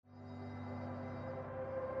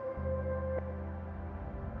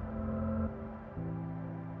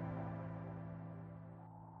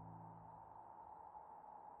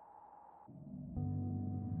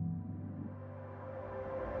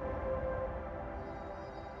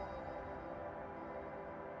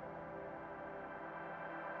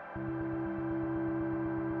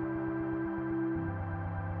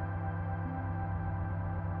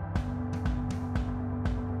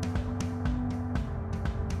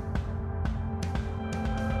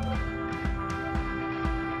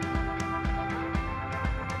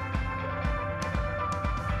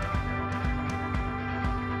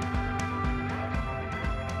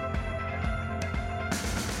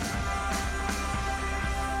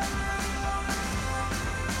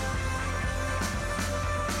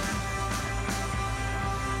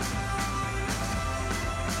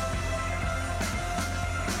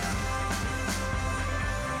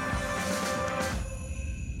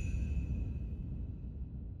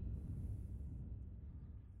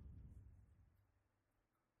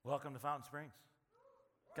Welcome to Fountain Springs.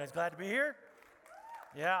 You guys glad to be here?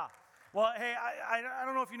 Yeah. Well, hey, I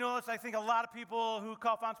don't know if you know this. I think a lot of people who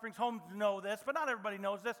call Fountain Springs home know this, but not everybody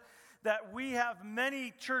knows this, that we have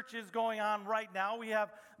many churches going on right now. We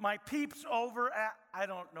have my peeps over at, I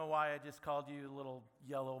don't know why I just called you a little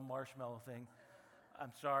yellow marshmallow thing.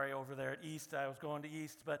 I'm sorry, over there at East. I was going to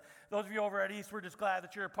East. But those of you over at East, we're just glad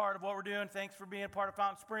that you're a part of what we're doing. Thanks for being a part of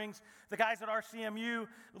Fountain Springs. The guys at RCMU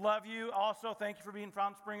love you. Also, thank you for being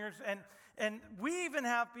Fountain Springers. And we even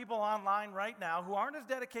have people online right now who aren't as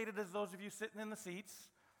dedicated as those of you sitting in the seats.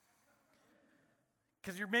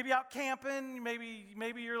 Because you're maybe out camping.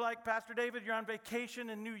 Maybe you're like Pastor David. You're on vacation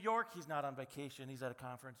in New York. He's not on vacation. He's at a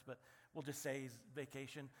conference. But we'll just say he's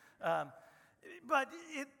vacation.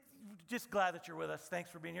 Just glad that you're with us.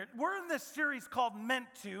 Thanks for being here. We're in this series called Meant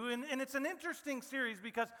To, and it's an interesting series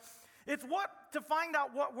because it's to find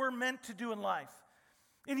out what we're meant to do in life.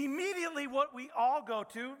 And immediately what we all go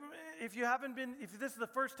to, if this is the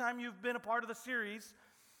first time you've been a part of the series,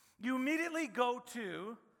 you immediately go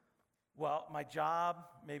to, well, my job,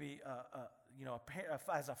 maybe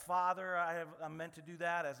as a father, I'm meant to do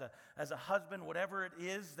that, as a husband, whatever it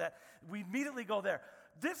is, that we immediately go there.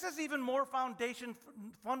 This is even more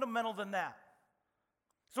fundamental than that.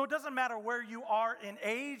 So it doesn't matter where you are in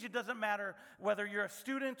age. It doesn't matter whether you're a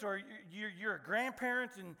student or you're a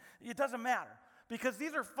grandparent, and it doesn't matter because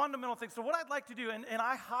these are fundamental things. So what I'd like to do, and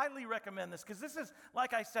I highly recommend this because this is,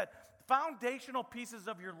 like I said, foundational pieces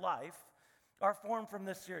of your life are formed from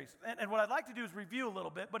this series. And what I'd like to do is review a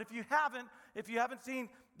little bit, but if you haven't seen,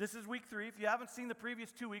 this is week 3, if you haven't seen the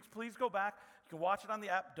previous 2 weeks, please go back. You can watch it on the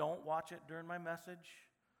app. Don't watch it during my message,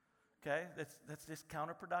 okay? That's just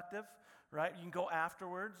counterproductive, right? You can go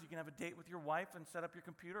afterwards. You can have a date with your wife and set up your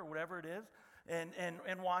computer or whatever it is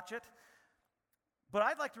and watch it. But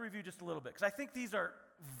I'd like to review just a little bit because I think these are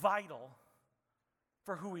vital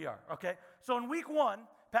for who we are, okay? So in week 1,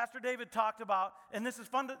 Pastor David talked about, and this is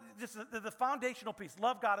the foundational piece,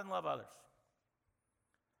 love God and love others.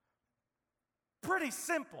 Pretty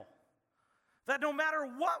simple. That no matter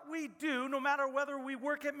what we do, no matter whether we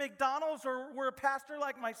work at McDonald's or we're a pastor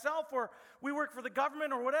like myself or we work for the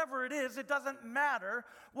government or whatever it is, it doesn't matter.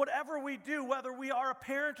 Whatever we do, whether we are a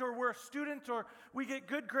parent or we're a student or we get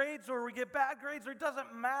good grades or we get bad grades, it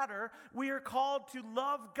doesn't matter. We are called to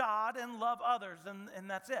love God and love others, and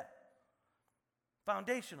that's it.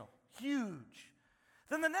 Foundational, huge.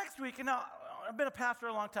 Then the next week, and now I've been a pastor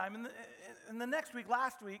a long time, and the next week,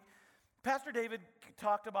 last week, Pastor David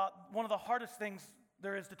talked about one of the hardest things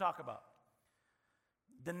there is to talk about.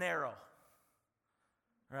 Dinero,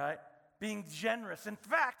 right? Being generous. In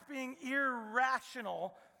fact, being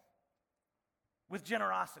irrational with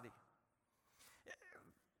generosity.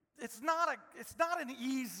 It's not an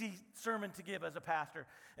easy sermon to give as a pastor.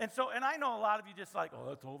 And I know a lot of you just like, oh,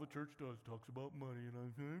 that's all the church does, talks about money.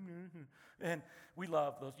 And we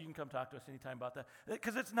love those. You can come talk to us anytime about that.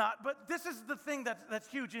 Because it's not. But this is the thing that's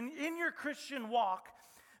huge. In your Christian walk,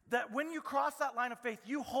 that when you cross that line of faith,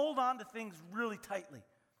 you hold on to things really tightly.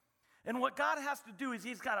 And what God has to do is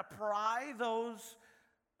he's got to pry those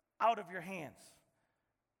out of your hands.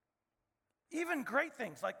 Even great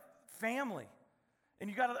things like family. And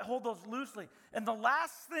you got to hold those loosely. And the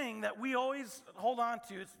last thing that we always hold on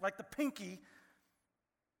to, it's like the pinky,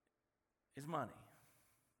 is money.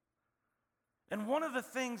 And one of the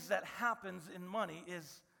things that happens in money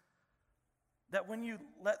is that when you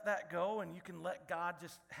let that go and you can let God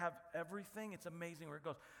just have everything, it's amazing where it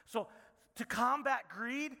goes. So to combat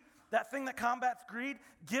greed, that thing that combats greed,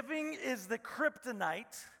 giving is the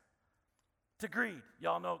kryptonite to greed.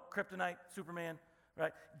 Y'all know kryptonite, Superman.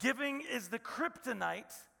 Right? Giving is the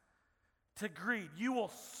kryptonite to greed. You will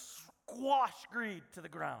squash greed to the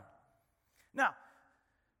ground. Now,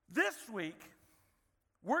 this week,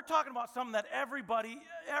 we're talking about something that everybody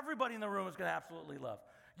in the room is going to absolutely love.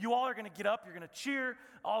 You all are going to get up, you're going to cheer.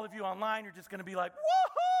 All of you online, you're just going to be like,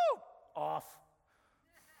 woohoo! Off.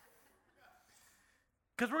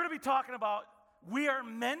 Because we're going to be talking about we are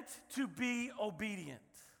meant to be obedient.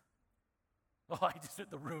 Oh,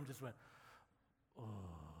 the room just went, oh.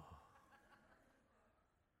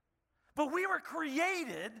 But we were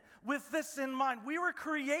created with this in mind. We were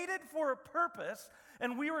created for a purpose,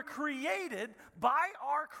 and we were created by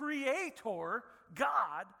our Creator,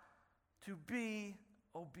 God, to be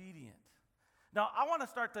obedient. Now, I want to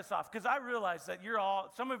start this off because I realize that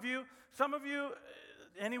some of you,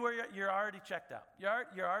 anywhere you're already checked out.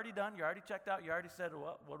 You're already done. You're already checked out. You already said,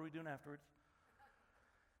 well, what are we doing afterwards?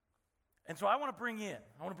 And so I want to bring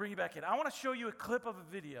you back in. I want to show you a clip of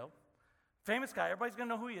a video. Famous guy, everybody's going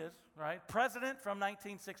to know who he is, right? President from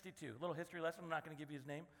 1962. A little history lesson, I'm not going to give you his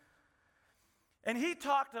name. And he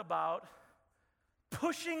talked about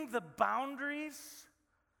pushing the boundaries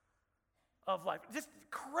of life. Just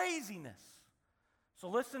craziness. So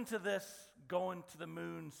listen to this going to the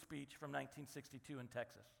moon speech from 1962 in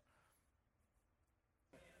Texas.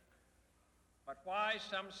 But why,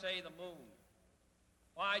 some say, the moon?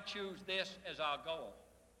 Why choose this as our goal?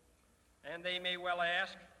 And they may well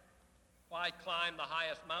ask, why climb the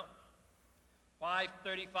highest mountain? Why,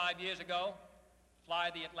 35 years ago, fly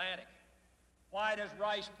the Atlantic? Why does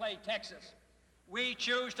Rice play Texas? We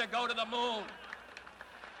choose to go to the moon.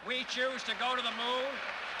 We choose to go to the moon.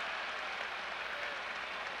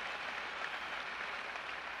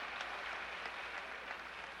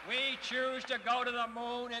 We choose to go to the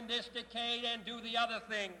moon in this decade and do the other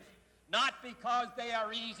things, not because they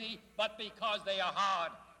are easy, but because they are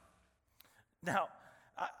hard. Now,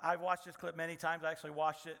 I've watched this clip many times. I actually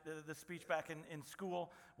watched it, the speech back in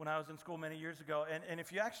school when I was in school many years ago. And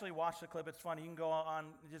if you actually watch the clip, it's funny. You can go on,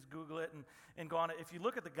 just Google it and go on it. If you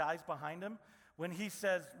look at the guys behind him, when he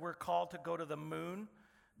says we're called to go to the moon,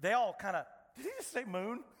 they all kind of, did he just say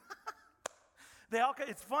moon?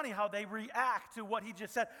 It's funny how they react to what he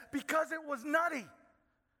just said because it was nutty.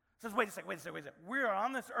 Says, wait a second. We're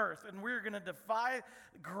on this earth and we're going to defy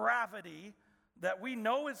gravity that we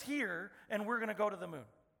know is here, and we're going to go to the moon.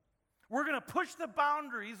 We're going to push the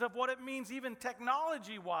boundaries of what it means, even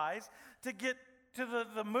technology-wise, to get to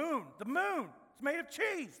the moon. The moon. It's made of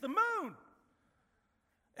cheese. The moon.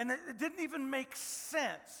 And it didn't even make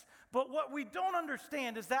sense. But what we don't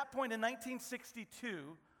understand is that point in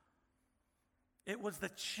 1962, it was the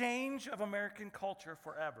change of American culture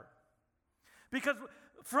forever. Because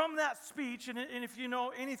from that speech, and if you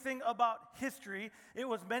know anything about history, it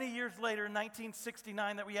was many years later, in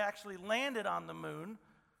 1969, that we actually landed on the moon.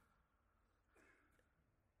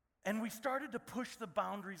 And we started to push the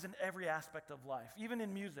boundaries in every aspect of life, even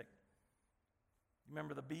in music.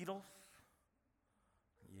 Remember the Beatles?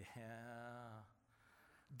 Yeah.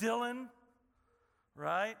 Dylan,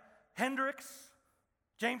 right? Hendrix,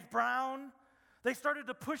 James Brown. They started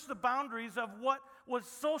to push the boundaries of what was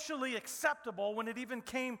socially acceptable when it even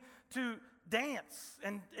came to dance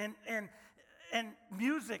and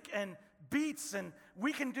music and beats. And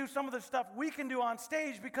we can do some of the stuff we can do on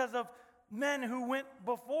stage because of men who went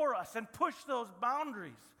before us and pushed those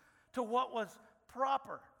boundaries to what was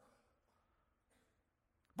proper.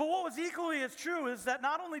 But what was equally as true is that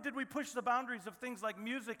not only did we push the boundaries of things like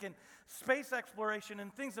music and space exploration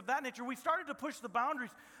and things of that nature, we started to push the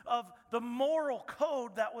boundaries of the moral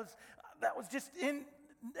code that was just in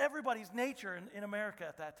everybody's nature in America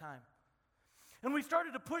at that time. And we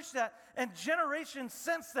started to push that, and generations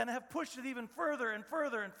since then have pushed it even further and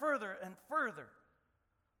further and further and further.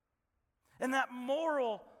 And that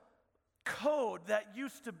moral code that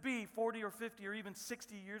used to be 40 or 50 or even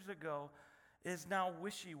 60 years ago is now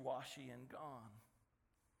wishy-washy and gone.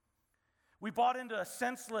 We bought into a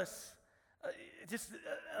senseless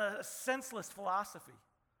philosophy.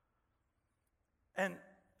 And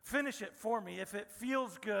finish it for me. If it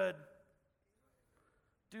feels good,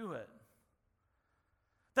 do it.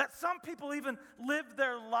 That some people even live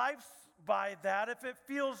their lives by that. If it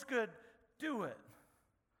feels good, do it.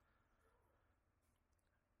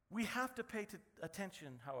 We have to pay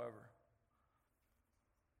attention, however,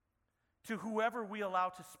 to whoever we allow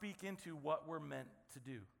to speak into what we're meant to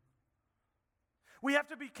do. We have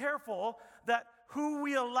to be careful that who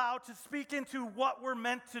we allow to speak into what we're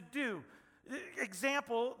meant to do.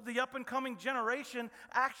 Example, the up-and-coming generation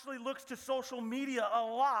actually looks to social media a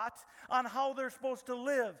lot on how they're supposed to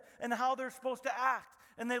live and how they're supposed to act.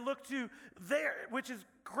 And they look to there, which is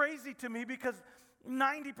crazy to me because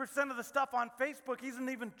 90% of the stuff on Facebook isn't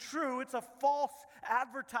even true. It's a false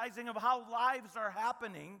advertising of how lives are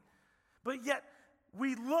happening. But yet,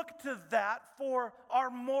 we look to that for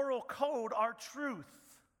our moral code, our truth.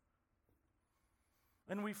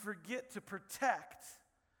 And we forget to protect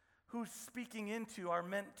who's speaking into our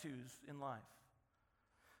meant-tos in life.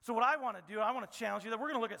 So what I want to do, I want to challenge you that we're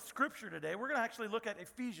going to look at Scripture today. We're going to actually look at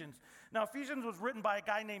Ephesians. Now, Ephesians was written by a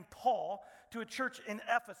guy named Paul to a church in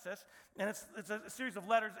Ephesus, and it's a series of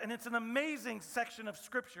letters, and it's an amazing section of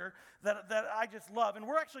Scripture that I just love. And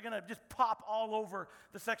we're actually going to just pop all over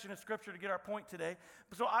the section of Scripture to get our point today.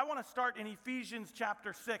 So I want to start in Ephesians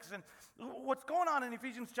chapter 6. And what's going on in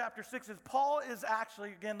Ephesians chapter 6 is Paul is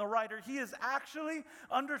actually, again, the writer, he is actually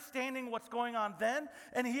understanding what's going on then,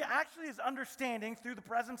 and he actually is understanding through the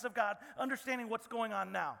presence of God, understanding what's going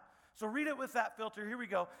on now. So read it with that filter. Here we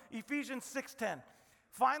go. Ephesians 6:10.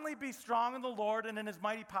 Finally be strong in the Lord and in his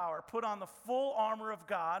mighty power. Put on the full armor of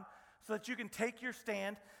God so that you can take your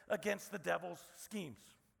stand against the devil's schemes.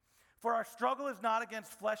 For our struggle is not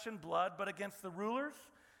against flesh and blood, but against the rulers,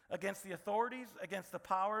 against the authorities, against the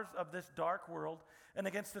powers of this dark world, and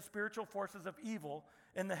against the spiritual forces of evil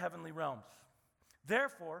in the heavenly realms.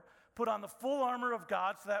 Therefore, put on the full armor of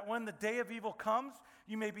God so that when the day of evil comes,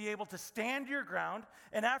 you may be able to stand your ground,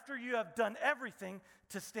 and after you have done everything,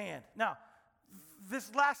 to stand. Now,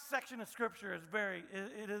 this last section of Scripture is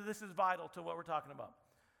this is vital to what we're talking about.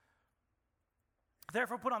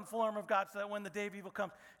 Therefore, put on the full armor of God so that when the day of evil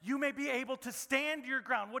comes, you may be able to stand your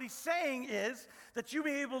ground. What he's saying is that you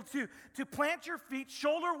may be able to plant your feet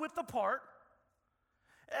shoulder width apart,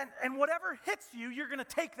 and whatever hits you, you're going to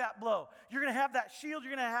take that blow. You're going to have that shield,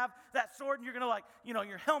 you're going to have that sword, and you're going to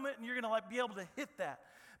your helmet, and you're going to be able to hit that.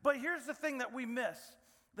 But here's the thing that we miss,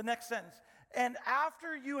 the next sentence. And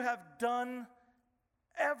after you have done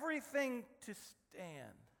everything to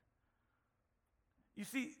stand. You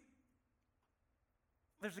see,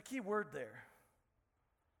 there's a key word there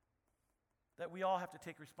that we all have to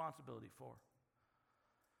take responsibility for.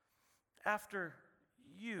 After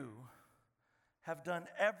you have done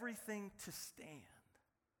everything to stand.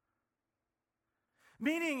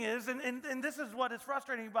 Meaning is, and this is what is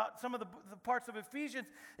frustrating about some of the parts of Ephesians,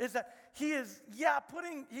 is that he is,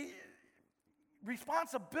 putting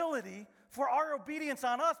responsibility for our obedience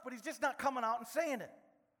on us, but he's just not coming out and saying it,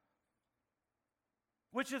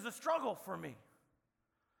 which is a struggle for me.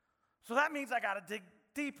 So that means I got to dig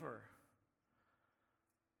deeper.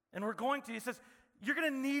 And he says, you're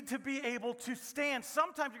going to need to be able to stand.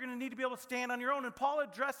 Sometimes you're going to need to be able to stand on your own. And Paul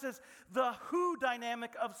addresses the who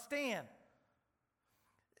dynamic of stand.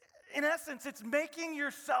 In essence, it's making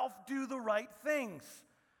yourself do the right things.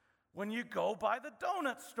 When you go by the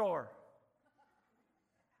donut store.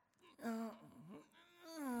 I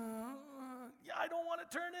don't want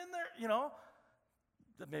to turn in there,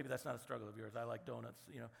 Maybe that's not a struggle of yours. I like donuts,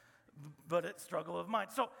 but it's a struggle of mine.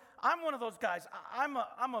 So I'm one of those guys. I'm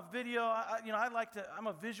a video, I'm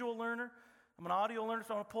a visual learner. I'm an audio learner,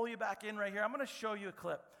 so I'm going to pull you back in right here. I'm going to show you a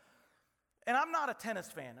clip. And I'm not a tennis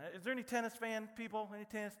fan. Is there any tennis fan people? Any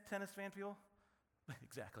tennis fan people?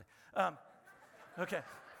 Exactly. Okay.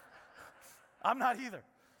 I'm not either.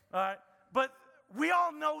 All right. But we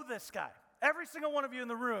all know this guy. Every single one of you in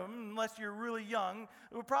the room, unless you're really young,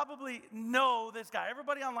 will probably know this guy.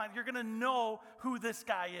 Everybody online, you're going to know who this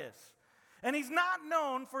guy is. And he's not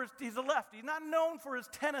known for he's a lefty. He's not known for his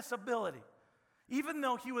tennis ability, even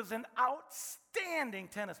though he was an outstanding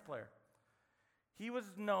tennis player. He was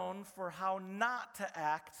known for how not to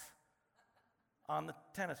act on the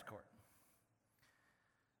tennis court.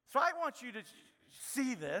 So I want you to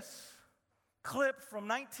see this clip from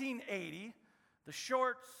 1980, the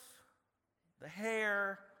shorts, the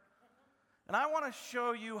hair, and I want to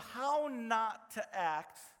show you how not to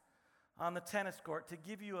act on the tennis court to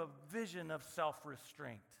give you a vision of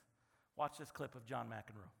self-restraint. Watch this clip of John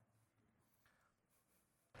McEnroe.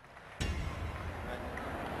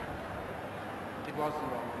 It was the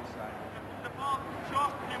wrong side. The ball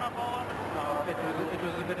shot came up all over. No, it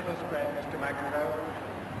was a bit of a spread, Mr. McEnroe.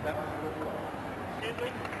 That was a good call. Excuse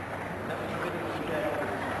me? That was a bit of a spread.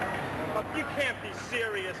 You can't be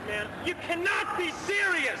serious, man. You cannot be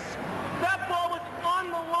serious! That ball was on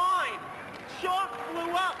the line. Chalk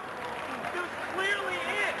flew up. It was clearly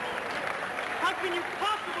in. How can you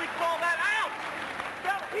possibly call that out?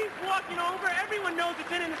 He's walking over. Everyone knows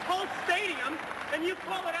it's in this whole stadium, and you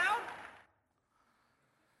call it out?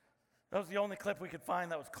 That was the only clip we could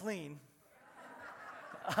find that was clean.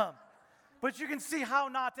 But you can see how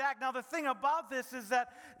not to act. Now, the thing about this is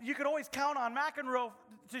that you could always count on McEnroe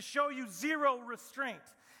to show you zero restraint.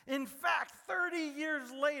 In fact, 30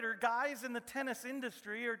 years later, guys in the tennis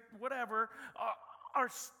industry or whatever are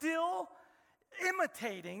still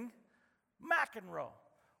imitating McEnroe.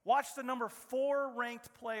 Watch the number 4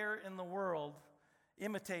 ranked player in the world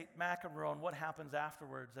imitate McEnroe and what happens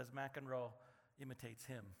afterwards as McEnroe imitates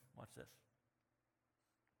him. Watch this.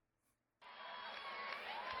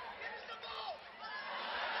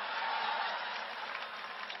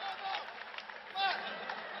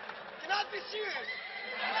 Cannot be serious.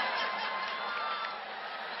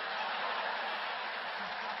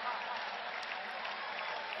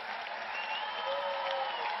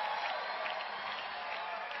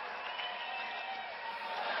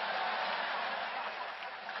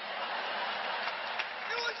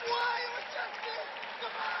 It was why it was just this.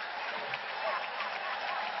 Come on.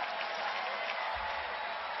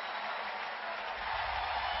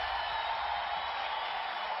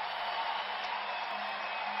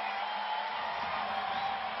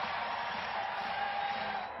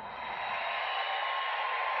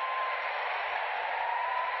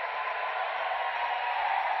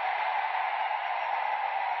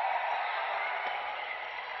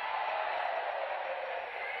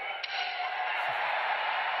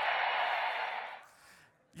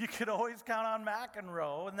 could always count on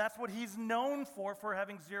McEnroe, and that's what he's known for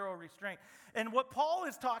having zero restraint. And what Paul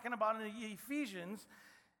is talking about in the Ephesians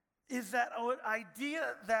is that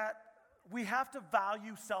idea that we have to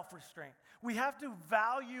value self-restraint. We have to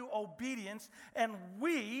value obedience, and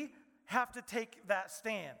we have to take that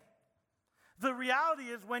stand. The reality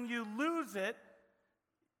is when you lose it,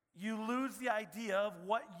 you lose the idea of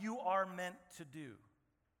what you are meant to do.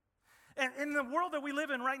 And in the world that we live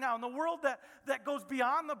in right now, in the world that goes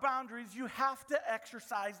beyond the boundaries, you have to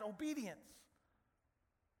exercise obedience.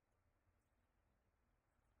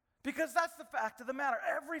 Because that's the fact of the matter.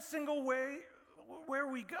 Every single way where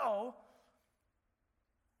we go,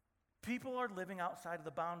 people are living outside of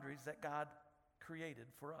the boundaries that God created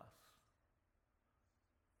for us.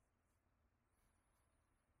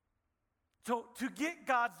 So to get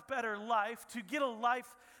God's better life, to get a life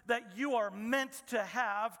that you are meant to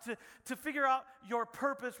have, to figure out your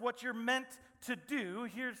purpose, what you're meant to do,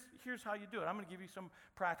 here's how you do it. I'm going to give you some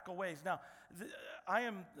practical ways. Now, I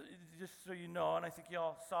am, just so you know, and I think you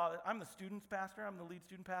all saw that, I'm the students pastor. I'm the lead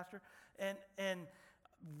student pastor. And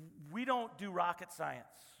we don't do rocket science,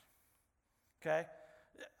 okay?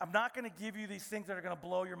 I'm not going to give you these things that are going to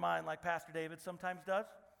blow your mind like Pastor David sometimes does.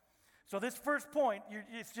 So this first point,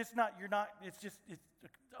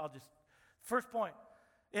 first point,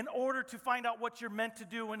 in order to find out what you're meant to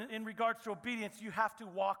do in regards to obedience, you have to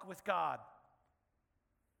walk with God.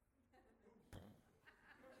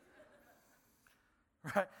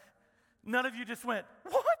 Right? None of you just went,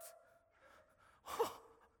 what?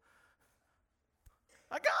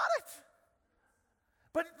 I got it.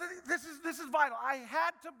 But this is vital. I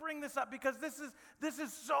had to bring this up because this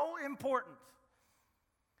is so important.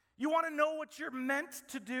 You want to know what you're meant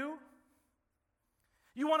to do?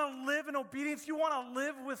 You want to live in obedience? You want to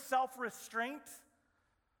live with self-restraint?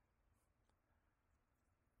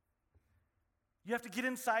 You have to get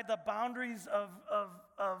inside the boundaries of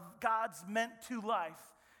God's meant to life.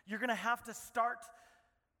 You're going to have to start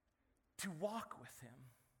to walk with Him.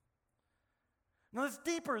 Now, it's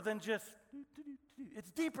deeper than just,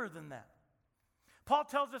 it's deeper than that. Paul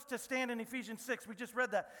tells us to stand in Ephesians 6. We just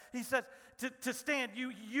read that. He says to stand,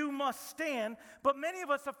 you must stand. But many of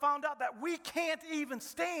us have found out that we can't even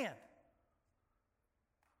stand.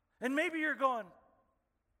 And maybe you're going,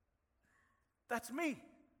 that's me.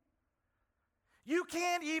 You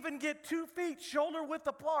can't even get 2 feet shoulder width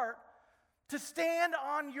apart to stand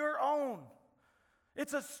on your own.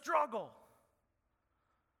 It's a struggle.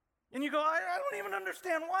 And you go, I don't even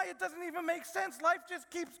understand why. It doesn't even make sense. Life just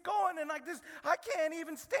keeps going, and I can't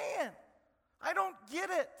even stand. I don't get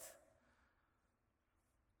it.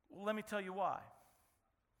 Well, let me tell you why.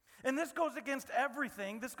 And this goes against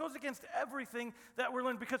everything. This goes against everything that we're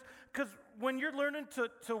learning. Because when you're learning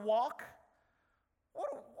to walk, what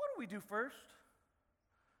do we do first?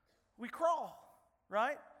 We crawl,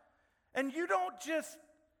 right? And you don't just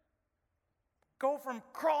go from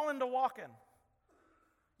crawling to walking.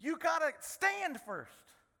 You got to stand first.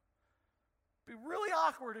 It'd be really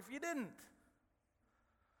awkward if you didn't.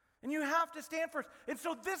 And you have to stand first. And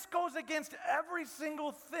so this goes against every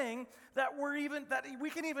single thing that we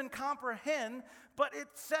can even comprehend, but it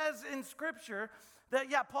says in Scripture that,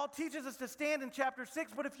 Paul teaches us to stand in chapter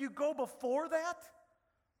 6, but if you go before that,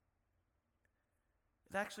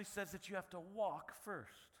 it actually says that you have to walk first.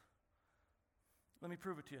 Let me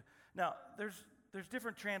prove it to you. Now, there's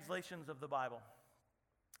different translations of the Bible.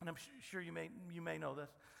 And I'm sure you may know this,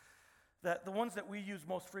 that the ones that we use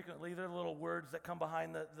most frequently, they're little words that come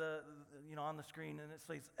behind the on the screen, and it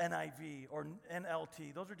says NIV or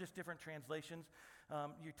NLT. Those are just different translations.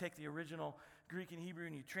 You take the original Greek and Hebrew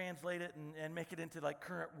and you translate it and make it into like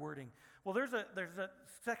current wording. Well, there's a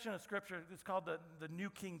section of Scripture that's called the New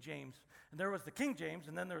King James, and there was the King James,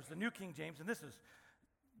 and then there was the New King James, and this is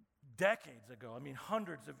decades ago. I mean,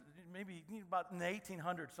 hundreds of, maybe about in the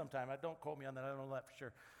 1800s sometime. Don't quote me on that. I don't know that for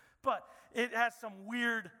sure. But it has some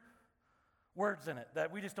weird words in it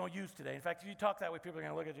that we just don't use today. In fact, if you talk that way, people are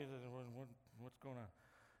going to look at you and say, what's going on?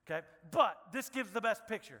 Okay? But this gives the best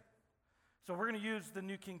picture. So we're going to use the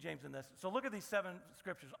New King James in this. So look at these 7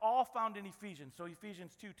 scriptures, all found in Ephesians. So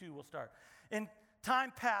Ephesians 2:2 will start. In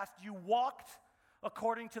time past, you walked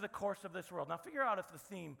according to the course of this world. Now figure out if the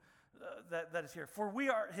theme that is here. For we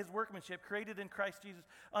are His workmanship, created in Christ Jesus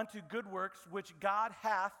unto good works, which God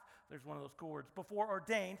hath, there's one of those cool words, before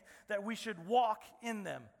ordained that we should walk in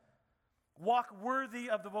them. Walk worthy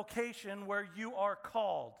of the vocation where you are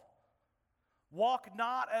called. Walk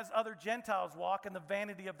not as other Gentiles walk in the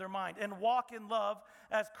vanity of their mind, and walk in love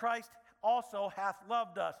as Christ also hath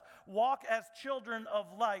loved us. Walk as children of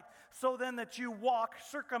light, so then that you walk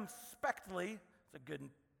circumspectly. It's a good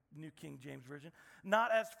New King James Version.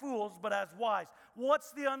 Not as fools, but as wise.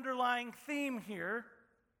 What's the underlying theme here?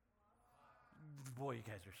 Boy, you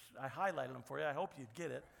guys I highlighted them for you. I hope you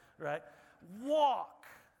get it, right? Walk.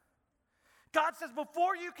 God says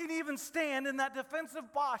before you can even stand in that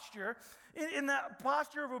defensive posture, in that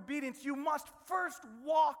posture of obedience, you must first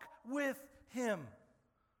walk with Him.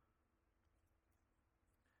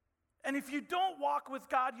 And if you don't walk with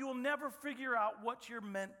God, you will never figure out what you're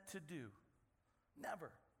meant to do.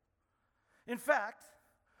 Never. In fact,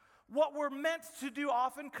 what we're meant to do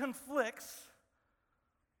often conflicts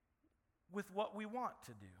with what we want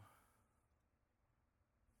to do.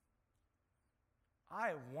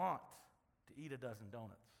 I want to eat a dozen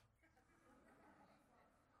donuts.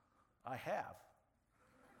 I have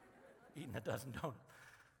eaten a dozen donuts.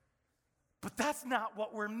 But that's not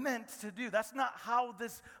what we're meant to do. That's not how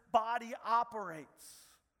this body operates.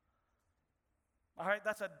 All right,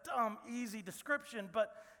 that's a dumb, easy description,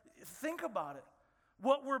 but think about it.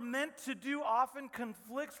 What we're meant to do often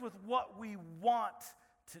conflicts with what we want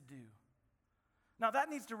to do. Now,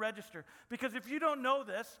 that needs to register, because if you don't know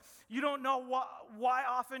this, you don't know why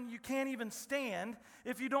often you can't even stand.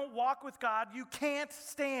 If you don't walk with God, you can't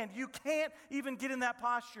stand. You can't even get in that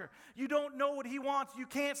posture. You don't know what He wants. You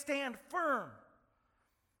can't stand firm.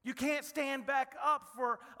 You can't stand back up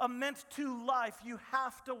for a meant-to life. You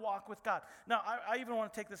have to walk with God. Now, I even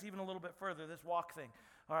want to take this even a little bit further, this walk thing,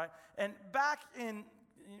 all right? And back in,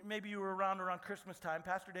 maybe you were around Christmas time,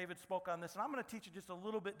 Pastor David spoke on this, and I'm going to teach it just a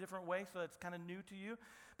little bit different way so it's kind of new to you.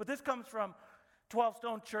 But this comes from 12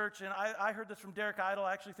 Stone Church, and I heard this from Derek Idle.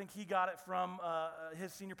 I actually think he got it from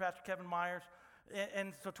his senior pastor, Kevin Myers.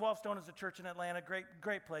 And so 12 Stone is a church in Atlanta,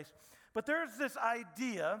 great place. But there's this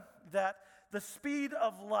idea that the speed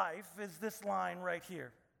of life is this line right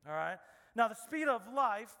here, all right? Now, the speed of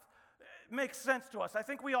life makes sense to us. I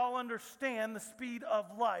think we all understand the speed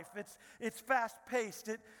of life. It's fast-paced.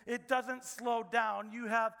 It doesn't slow down. You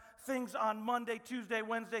have things on Monday, Tuesday,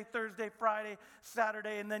 Wednesday, Thursday, Friday,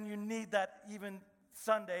 Saturday, and then you need that even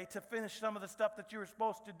Sunday to finish some of the stuff that you were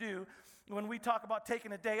supposed to do. When we talk about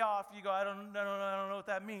taking a day off, you go, I don't know what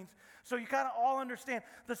that means. So you kind of all understand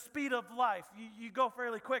the speed of life. You go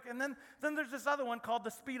fairly quick. And then there's this other one called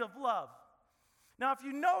the speed of love. Now, if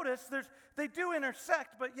you notice, they do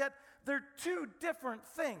intersect, but yet they're two different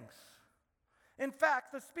things. In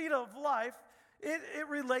fact, the speed of life, it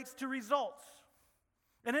relates to results.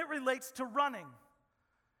 And it relates to running.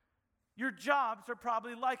 Your jobs are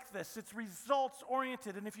probably like this. It's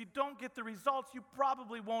results-oriented, and if you don't get the results, you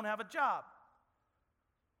probably won't have a job.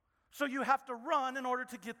 So you have to run in order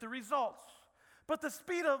to get the results. But the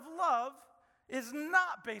speed of love is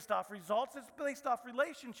not based off results, it's based off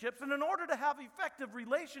relationships, and in order to have effective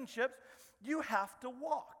relationships, you have to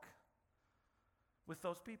walk with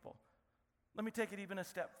those people. Let me take it even a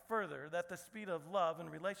step further, that the speed of love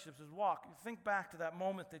and relationships is walk. You think back to that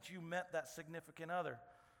moment that you met that significant other.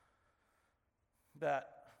 That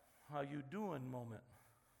how you doing moment.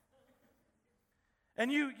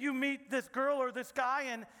 And you meet this girl or this guy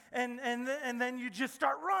and then you just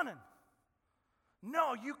start running.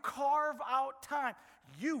 No, you carve out time.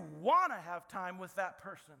 You want to have time with that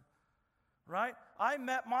person, right? I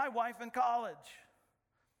met my wife in college.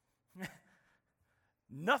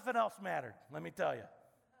 Nothing else mattered, let me tell you.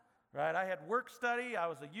 Right? I had work study. I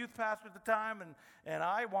was a youth pastor at the time, and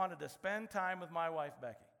I wanted to spend time with my wife,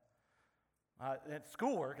 Becky. At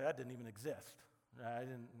schoolwork, that didn't even exist. I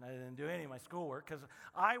didn't do any of my schoolwork because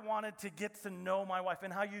I wanted to get to know my wife.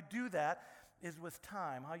 And how you do that is with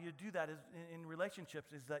time. How you do that is in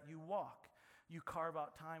relationships is that you walk. You carve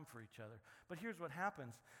out time for each other. But here's what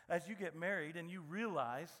happens. As you get married and you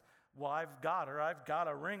realize, well, I've got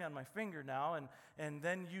a ring on my finger now, and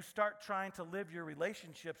then you start trying to live your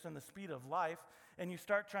relationships in the speed of life, and you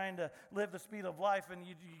start trying to live the speed of life, and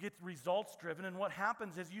you get results driven, and what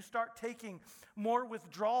happens is you start taking more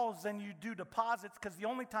withdrawals than you do deposits, because the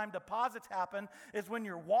only time deposits happen is when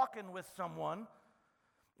you're walking with someone,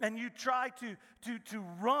 and you try to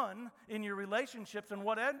run in your relationships, and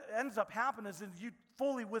what ends up happening is you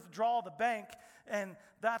fully withdraw the bank, and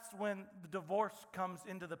that's when the divorce comes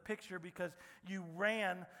into the picture, because you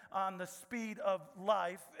ran on the speed of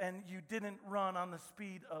life and you didn't run on the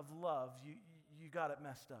speed of love. You got it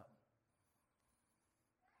messed up.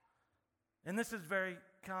 And this is very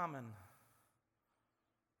common.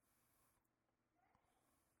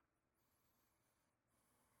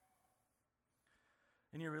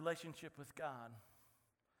 In your relationship with God,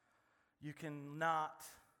 you cannot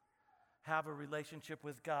have a relationship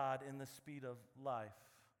with God in the speed of life.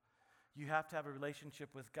 You have to have a relationship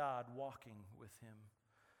with God, walking with Him,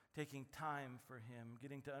 taking time for Him,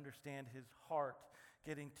 getting to understand His heart,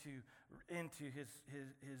 getting into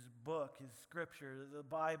his book, his scripture, the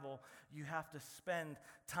Bible. You have to spend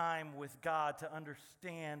time with God to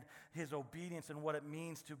understand his obedience and what it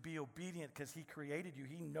means to be obedient, because he created you.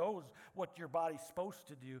 He knows what your body's supposed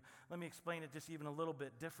to do. Let me explain it just even a little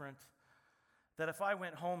bit different. That if I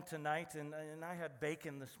went home tonight and I had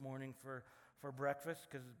bacon this morning for breakfast,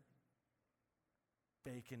 because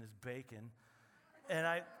bacon is bacon, and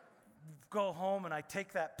I go home and I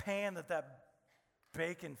take that pan that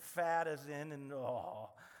bacon fat is in,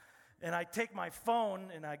 and I take my phone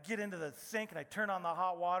and I get into the sink and I turn on the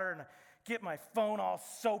hot water and I get my phone all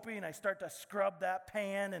soapy and I start to scrub that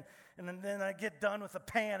pan, and then I get done with the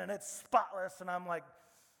pan and it's spotless, and I'm like,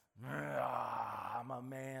 I'm a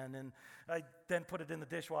man, and I then put it in the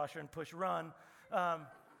dishwasher and push run.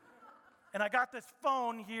 And I got this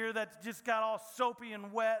phone here that's just got all soapy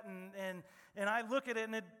and wet, and I look at it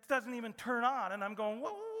and it doesn't even turn on, and I'm going,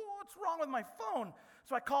 what's wrong with my phone?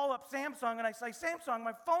 So I call up Samsung and I say, Samsung,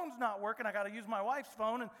 my phone's not working. I got to use my wife's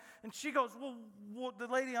phone, and she goes, well, the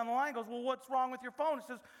lady on the line goes, well, what's wrong with your phone? She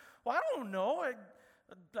says, well, I don't know.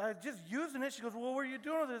 I just using it. She goes, well, what were you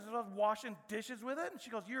doing with this? I was washing dishes with it. And she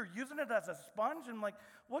goes, you're using it as a sponge? And I'm like,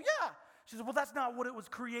 well, yeah. She says, well, that's not what it was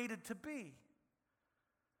created to be.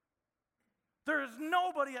 There is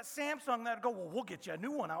nobody at Samsung that would go, well, we'll get you a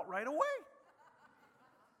new one out right away.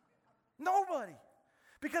 Nobody.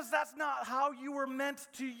 Because that's not how you were meant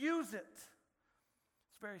to use it.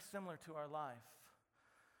 It's very similar to our life.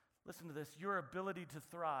 Listen to this. Your ability to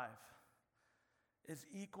thrive is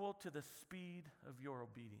equal to the speed of your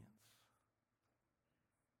obedience.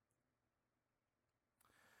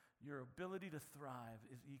 Your ability to thrive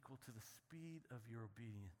is equal to the speed of your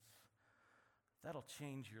obedience. That'll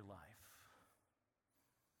change your life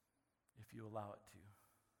if you allow it to.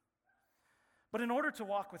 But in order to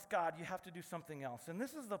walk with God, you have to do something else. And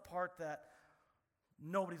this is the part that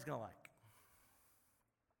nobody's going to like.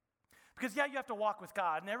 Because, yeah, you have to walk with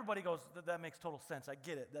God. And everybody goes, that makes total sense. I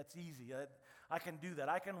get it. That's easy. I can do that.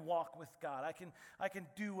 I can walk with God. I can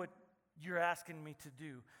do what you're asking me to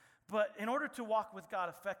do. But in order to walk with God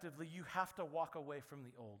effectively, you have to walk away from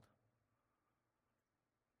the old.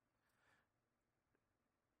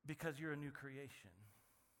 Because you're a new creation.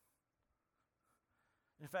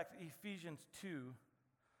 In fact, Ephesians 2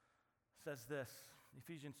 says this.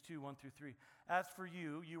 Ephesians 2, 1 through 3. As for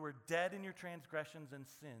you, you were dead in your transgressions and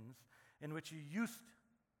sins, in which you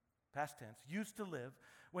past tense, used to live,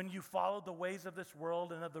 when you followed the ways of this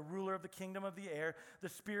world and of the ruler of the kingdom of the air, the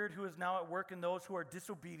spirit who is now at work in those who are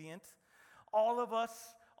disobedient. All of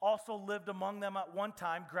us also lived among them at one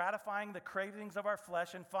time, gratifying the cravings of our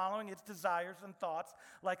flesh and following its desires and thoughts.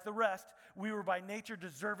 Like the rest, we were by nature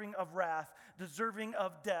deserving of wrath, deserving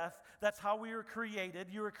of death. That's how we were created.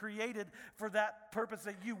 You were created for that purpose,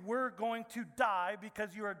 that you were going to die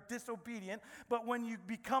because you are disobedient. But when you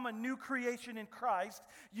become a new creation in Christ,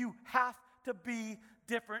 you have to be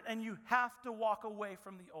different and you have to walk away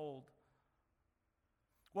from the old.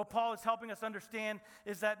 What Paul is helping us understand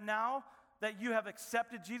is that now that you have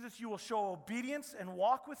accepted Jesus, you will show obedience and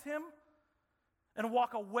walk with him and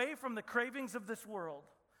walk away from the cravings of this world.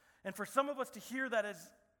 And for some of us to hear that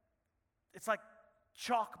it's like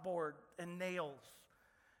chalkboard and nails.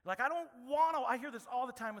 Like, I don't want to. I hear this all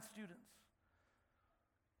the time with students.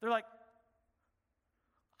 They're like,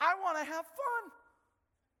 I want to have fun.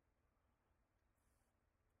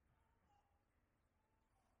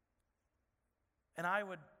 And I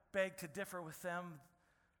would beg to differ with them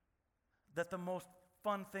that the most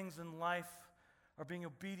fun things in life are being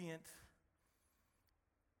obedient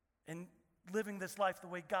and living this life the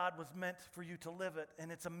way God was meant for you to live it. And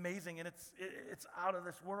it's amazing, and it's out of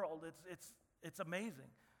this world. It's amazing.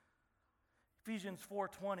 Ephesians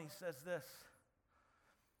 4:20 says this,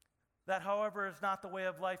 that however is not the way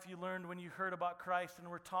of life you learned when you heard about Christ and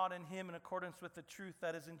were taught in him in accordance with the truth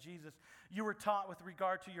that is in Jesus. You were taught with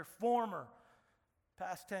regard to your former,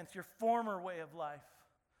 past tense, your former way of life,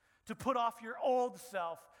 to put off your old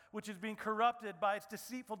self, which is being corrupted by its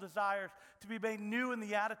deceitful desires, to be made new in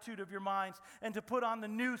the attitude of your minds, and to put on the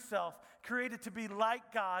new self, created to be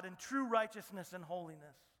like God in true righteousness and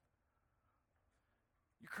holiness.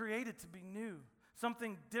 You're created to be new,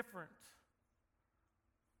 something different.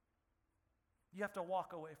 You have to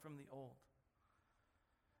walk away from the old.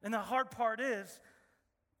 And the hard part is,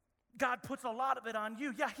 God puts a lot of it on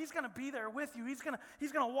you. Yeah, he's going to be there with you. He's going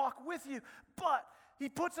to walk with you, but he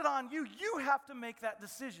puts it on you. You have to make that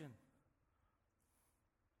decision.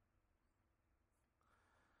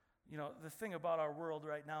 You know, the thing about our world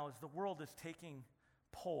right now is the world is taking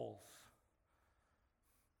polls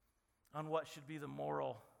on what should be the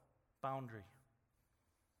moral boundary.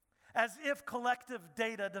 as if collective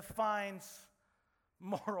data defines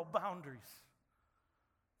moral boundaries.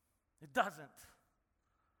 It doesn't.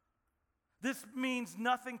 This means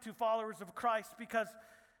nothing to followers of Christ because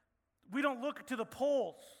we don't look to the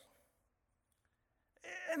polls.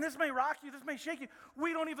 And this may rock you, this may shake you.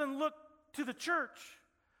 We don't even look to the church.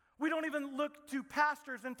 We don't even look to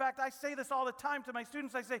pastors. In fact, I say this all the time to my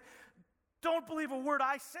students. I say, don't believe a word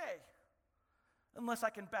I say unless I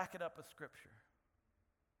can back it up with Scripture.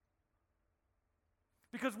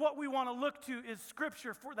 Because what we want to look to is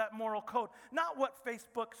Scripture for that moral code. Not what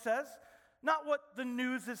Facebook says, not what the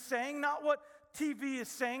news is saying, not what TV is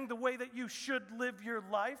saying, the way that you should live your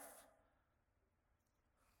life.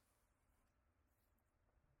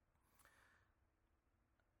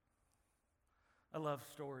 I love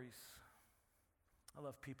stories. I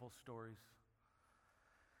love people's stories.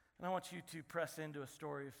 And I want you to press into a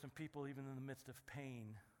story of some people, even in the midst of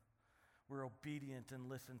pain, were obedient and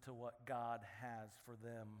listened to what God has for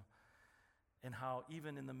them. And how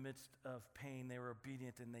even in the midst of pain, they were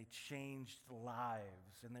obedient and they changed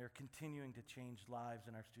lives. And they're continuing to change lives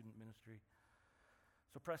in our student ministry.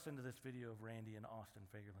 So press into this video of Randy and Austin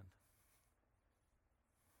Fagerland.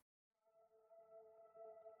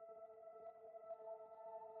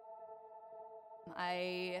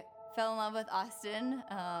 I fell in love with Austin,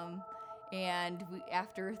 and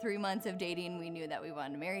after 3 months of dating, we knew that we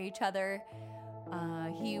wanted to marry each other.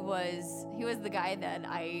 He was the guy that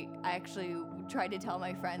I actually tried to tell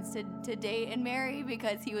my friends to date and marry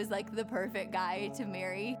because he was like the perfect guy to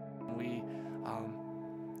marry. We,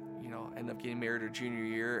 ended up getting married our junior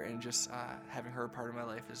year, and just having her a part of my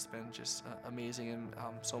life has been just amazing and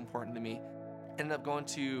so important to me. Ended up going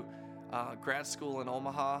to grad school in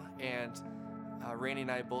Omaha, and Randy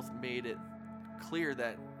and I both made it clear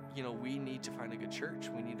that, we need to find a good church.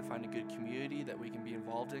 We need to find a good community that we can be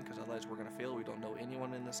involved in, because otherwise we're going to fail. We don't know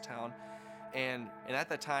anyone in this town. And at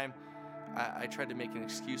that time, I tried to make an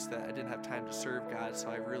excuse that I didn't have time to serve God, so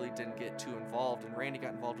I really didn't get too involved. And Randy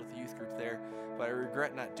got involved with the youth group there, but I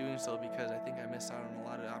regret not doing so because I think I missed out on a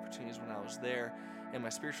lot of opportunities when I was there, and my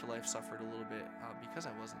spiritual life suffered a little bit because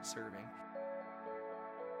I wasn't serving.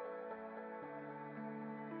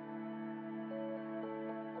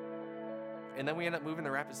 And then we ended up moving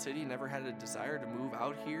to Rapid City. Never had a desire to move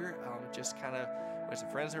out here. Just kind of, with some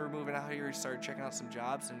friends that were moving out here, we started checking out some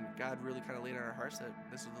jobs, and God really kind of laid on our hearts that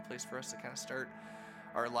this was the place for us to kind of start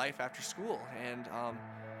our life after school. And,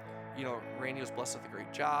 Randy was blessed with a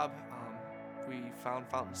great job. We found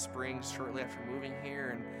Fountain Springs shortly after moving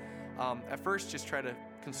here, and at first just tried to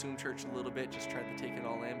consume church a little bit, just tried to take it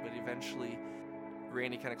all in, but eventually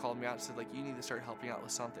Randy kind of called me out and said, you need to start helping out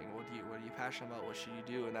with something. What are you passionate about? What should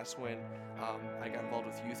you do? And that's when I got involved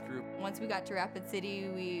with youth group. Once we got to Rapid City,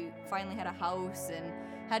 we finally had a house and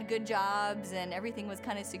had good jobs, and everything was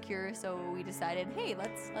kind of secure. So we decided, hey,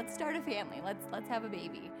 let's start a family. Let's have a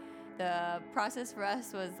baby. The process for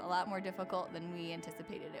us was a lot more difficult than we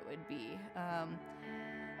anticipated it would be.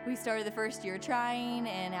 We started the first year trying,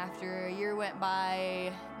 and after a year went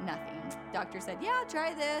by, nothing. Doctor said, yeah,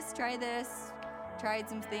 try this. Tried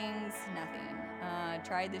some things, nothing.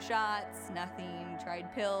 Tried the shots, nothing.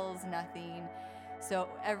 Tried pills, nothing. So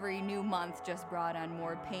every new month just brought on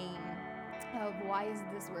more pain of why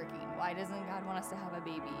isn't this working? Why doesn't God want us to have a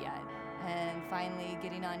baby yet? And finally,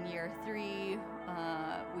 getting on year 3,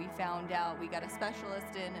 we found out, we got a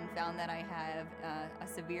specialist in and found that I have a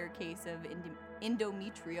severe case of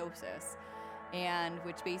endometriosis, and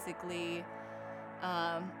which basically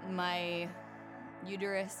my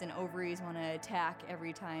uterus and ovaries want to attack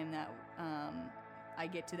every time that I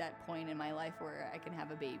get to that point in my life where I can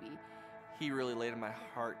have a baby. He really laid on my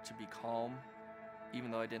heart to be calm,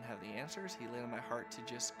 even though I didn't have the answers. He laid on my heart to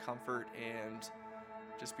just comfort and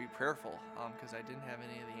just be prayerful, because I didn't have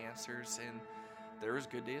any of the answers, and there was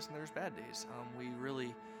good days and there was bad days. We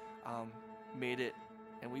really made it,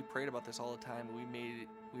 and we prayed about this all the time.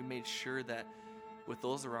 We made sure that with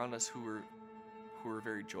those around us who were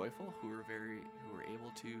very joyful, who were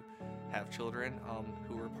able to have children,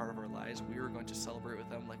 who were part of our lives, we were going to celebrate with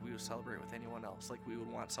them like we would celebrate with anyone else, like we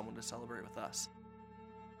would want someone to celebrate with us.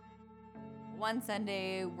 One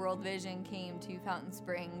Sunday, World Vision came to Fountain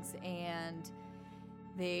Springs, and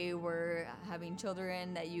they were having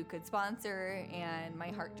children that you could sponsor, and my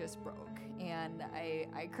heart just broke. And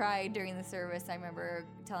I cried during the service. I remember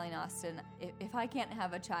telling Austin, if I can't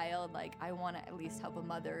have a child, I want to at least help a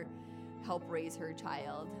mother help raise her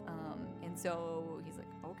child. And so he's like,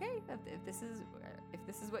 okay, if this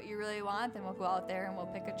is what you really want, then we'll go out there and we'll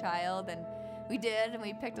pick a child. And we did, and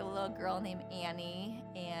we picked a little girl named Annie,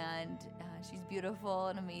 and she's beautiful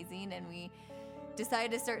and amazing. And we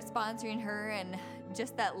decided to start sponsoring her, and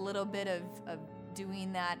just that little bit of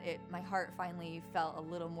doing that, my heart finally felt a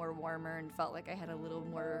little more warmer and felt like I had a little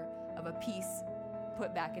more of a peace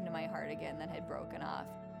put back into my heart again that had broken off.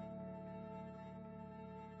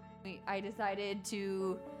 I decided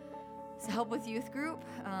to help with youth group.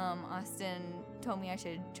 Austin told me I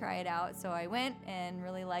should try it out, so I went and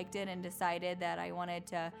really liked it and decided that I wanted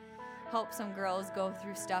to help some girls go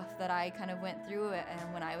through stuff that I kind of went through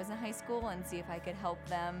when I was in high school, and see if I could help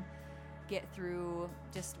them get through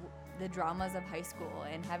just the dramas of high school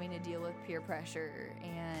and having to deal with peer pressure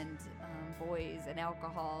and boys and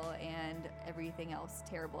alcohol and everything else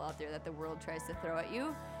terrible out there that the world tries to throw at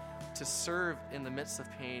you. To serve in the midst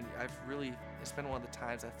of pain, it's been one of the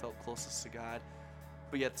times I felt closest to God,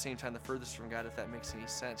 but yet at the same time the furthest from God, if that makes any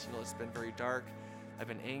sense. It's been very dark. I've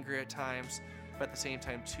been angry at times, but at the same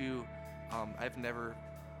time too, I've never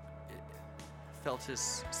felt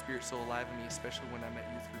His Spirit so alive in me, especially when I'm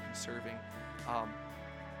at youth group and serving,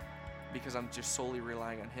 because I'm just solely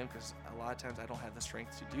relying on Him, because a lot of times I don't have the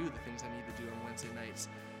strength to do the things I need to do on Wednesday nights.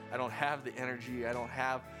 I don't have the energy, I don't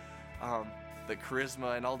have the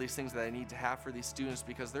charisma and all these things that I need to have for these students,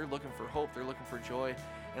 because they're looking for hope, they're looking for joy,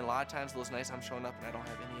 and a lot of times those nights I'm showing up and I don't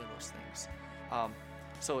have any of those things.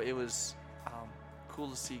 So it was cool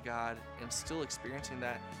to see God and still experiencing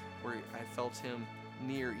that, where I felt Him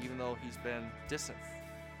near, even though He's been distant.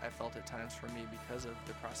 I felt at times for me because of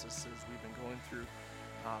the processes we've been going through,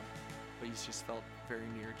 but He's just felt very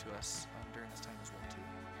near to us during this time as well too.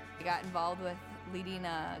 I got involved with leading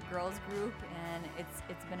a girls group, and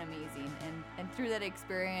it's been amazing. And through that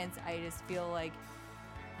experience, I just feel like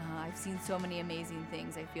I've seen so many amazing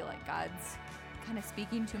things. I feel like God's kind of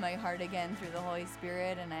speaking to my heart again through the Holy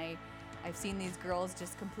Spirit, and I've seen these girls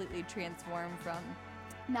just completely transform from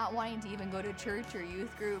not wanting to even go to church or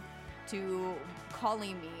youth group to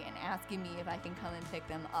calling me and asking me if I can come and pick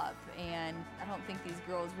them up. And I don't think these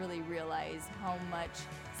girls really realize how much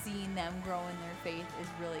seeing them grow in their faith has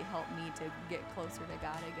really helped me to get closer to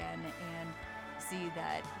God again and see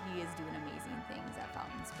that He is doing amazing things at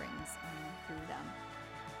Fountain Springs through them.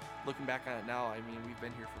 Looking back on it now, we've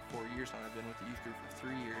been here for 4 years now. I've been with the youth group for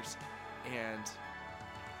 3 years, and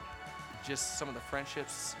just some of the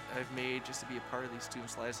friendships I've made just to be a part of these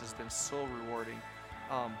students' lives has been so rewarding.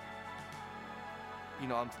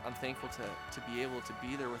 I'm thankful to be able to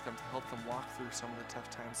be there with them, to help them walk through some of the tough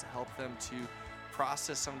times, to help them to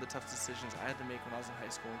process some of the tough decisions I had to make when I was in high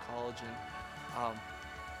school and college. And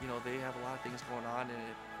they have a lot of things going on, and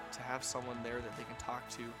to have someone there that they can talk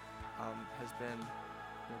to has been,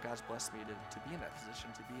 God's blessed me to be in that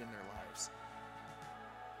position, to be in their lives.